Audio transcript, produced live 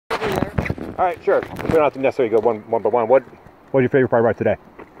All right, sure. We don't have to necessarily go one by one. What was your favorite part about today?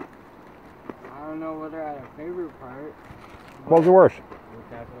 I don't know whether I had a favorite part. What was the worst?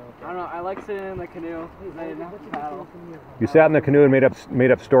 I don't know. I like sitting in the canoe. I didn't have to paddle. You sat in the canoe and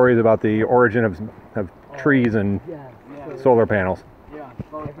made up stories about the origin of trees and solar panels. Yeah,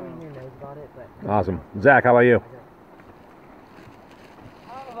 solar Everyone panels. here knows about it, but Awesome. Zach, how about you?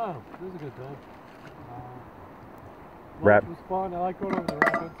 I don't know. It was a good day. Rap- Lunch was fun. I like going over the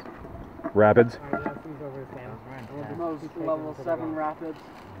rapids. Rapids. The most level 7 rapids.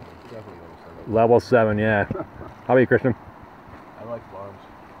 Level 7, yeah. How about you, Christian? I like lunch.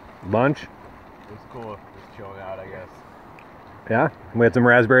 Lunch? It's cool. Just chilling out, I guess. Yeah? We had some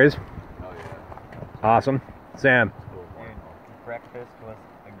raspberries. Oh yeah. Awesome. Sam? Cool. Dude, breakfast was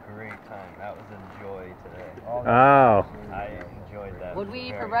a great time. That was a joy today. Oh. I enjoyed that. what did we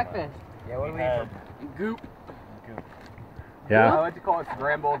eat for very breakfast? much. Yeah, what did we had eat Goop. goop. I Yeah? like to call it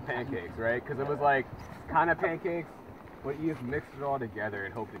scrambled pancakes, right? Because it was like kind of pancakes, but you just mixed it all together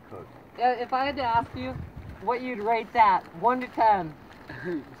and hoped it cooked. If I had to ask you what you'd rate that, 1 to 10,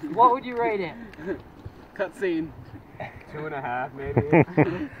 what would you rate it? Cutscene. 2.5 maybe.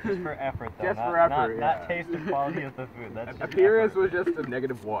 Just for effort, though. Just not, for effort, not yeah. taste or quality of the food. That's just Appearance effort. was just a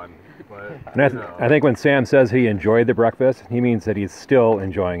 -1, but And I think when Sam says he enjoyed the breakfast, he means that he's still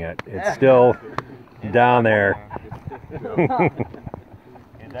enjoying it. It's still down there.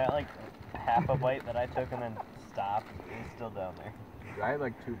 Is that like half a bite that I took and then stopped? It's still down there. I had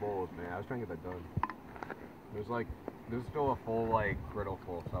like 2 bowls, man. I was trying to get that done. There's still a full like griddle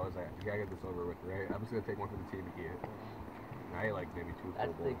full, so I was like, you gotta get this over with, right? I'm just gonna take one for the team and eat it. And I ate like maybe 2 full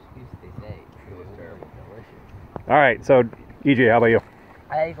That's the bowls. excuse they say. It was terrible. Delicious. All right, so EJ, how about you?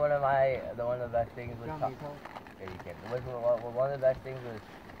 I think one of the best things was one of the best things was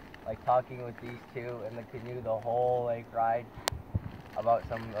like talking with these two in the canoe the whole like ride about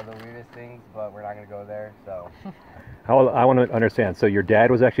some of the weirdest things, but we're not gonna go there. So. I want to understand. So your dad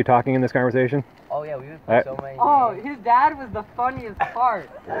was actually talking in this conversation? Oh yeah, we would play so many. Oh, games. his dad was the funniest part.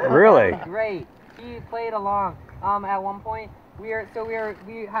 Really? Great. He played along. At one point, we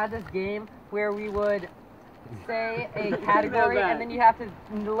had this game where we would say a category, and then you have to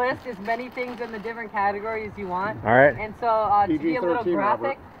list as many things in the different categories you want. All right. And so to be a little PG-13,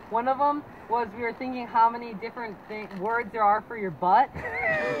 graphic, one of them was we were thinking how many different words there are for your butt.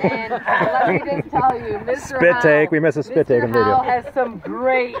 And let me just tell you, Mr. Spit Howe, take. We missed a spit take in Mr. video. Howe has some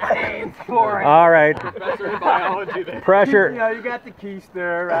great names for it. All right. Professor of biology there. Pressure. You know, you got the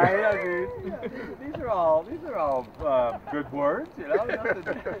keister, right? I mean, these are all good words. You know,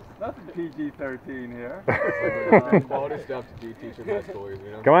 nothing PG-13 here. Quality stuff to be teaching high schoolers,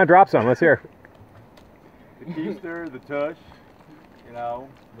 you know? Come on, drop some. Let's hear. The keister, the tush, you know.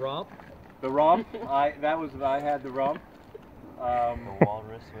 Rump. The rump. I had the rump. The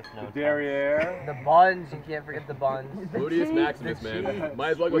walrus with no The derriere. The buns, you can't forget the buns. Gluteus maximus, man.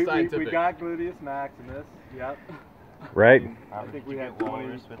 Might as well go scientific. We got gluteus maximus. Yep. Right. I think we had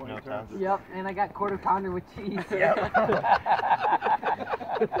walrus 20 with no terms. tongue. Yep, and I got quarter pounder with cheese.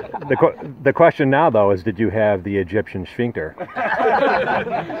 The question now, though, is did you have the Egyptian sphincter?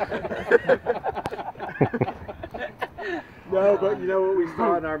 No, but you know what we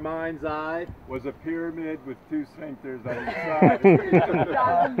saw in our mind's eye was a pyramid with 2 sphincters on each side.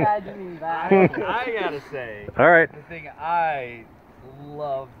 I was imagining that. I gotta say, All right. the thing I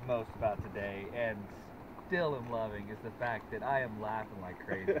loved most about today, and still am loving, is the fact that I am laughing like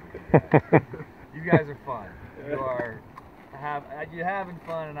crazy with you guys. You guys are fun. You're having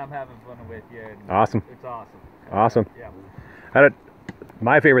fun, and I'm having fun with you. And Awesome. It's awesome. Awesome. Yeah.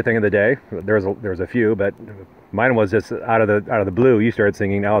 My favorite thing of the day, there was a few, but mine was just out of the blue. You started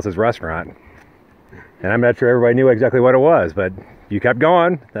singing Alice's Restaurant, and I'm not sure everybody knew exactly what it was, but you kept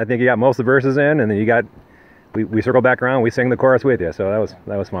going. I think you got most of the verses in, and then we circled back around. We sang the chorus with you, so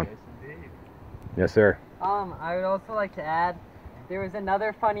that was fun. Yes, indeed. Yes, sir. I would also like to add, there was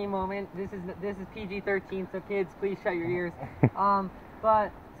another funny moment. This is PG-13, so kids, please shut your ears.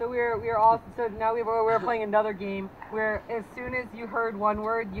 But so we were playing another game where as soon as you heard one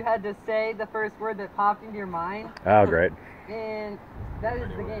word, you had to say the first word that popped into your mind, Oh, great. and that is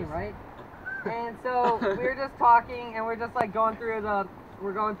the game, right? And so we were just talking, and we're just like going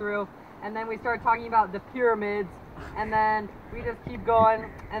through, and then we started talking about the pyramids, and then we just keep going,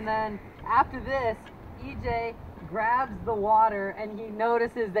 and then after this, EJ grabs the water and he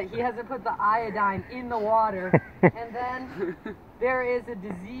notices that he hasn't put the iodine in the water, and then there is a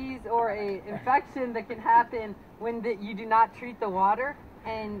disease or a infection that can happen when you do not treat the water,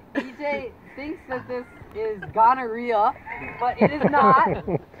 and EJ thinks that this is gonorrhea, but it is not.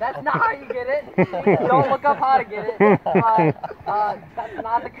 That's not how you get it. Don't look up how to get it. That's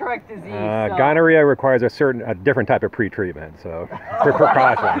not the correct disease. So. Gonorrhea requires a different type of pre-treatment, so for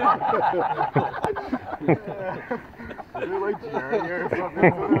precaution. Is it like Giardia or something?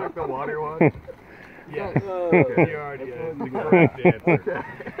 Is it like the water one? Yes. Giardia is the correct answer.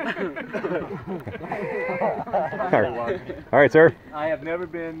 All right, sir. I have never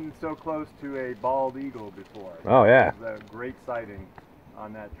been so close to a bald eagle before. Oh, yeah. It was a great sighting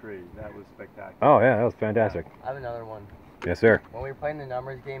on that tree. That was spectacular. Oh, yeah, that was fantastic. I have another one. Yes, sir. When we were playing the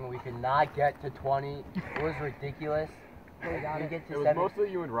numbers game and we could not get to 20, it was ridiculous. We get It to was 17. mostly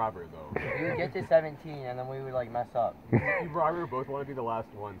you and Robert, though. We would get to 17 and then we would like mess up. You and Robert both wanted to be the last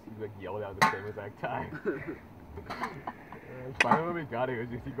ones. You like yelled out at the same exact time. Finally, when we got it, it was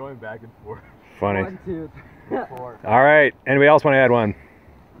just you going back and forth. Funny. 1, 2, 3, 4. All right. Anybody else want to add one?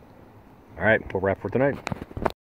 All right, we'll wrap for tonight.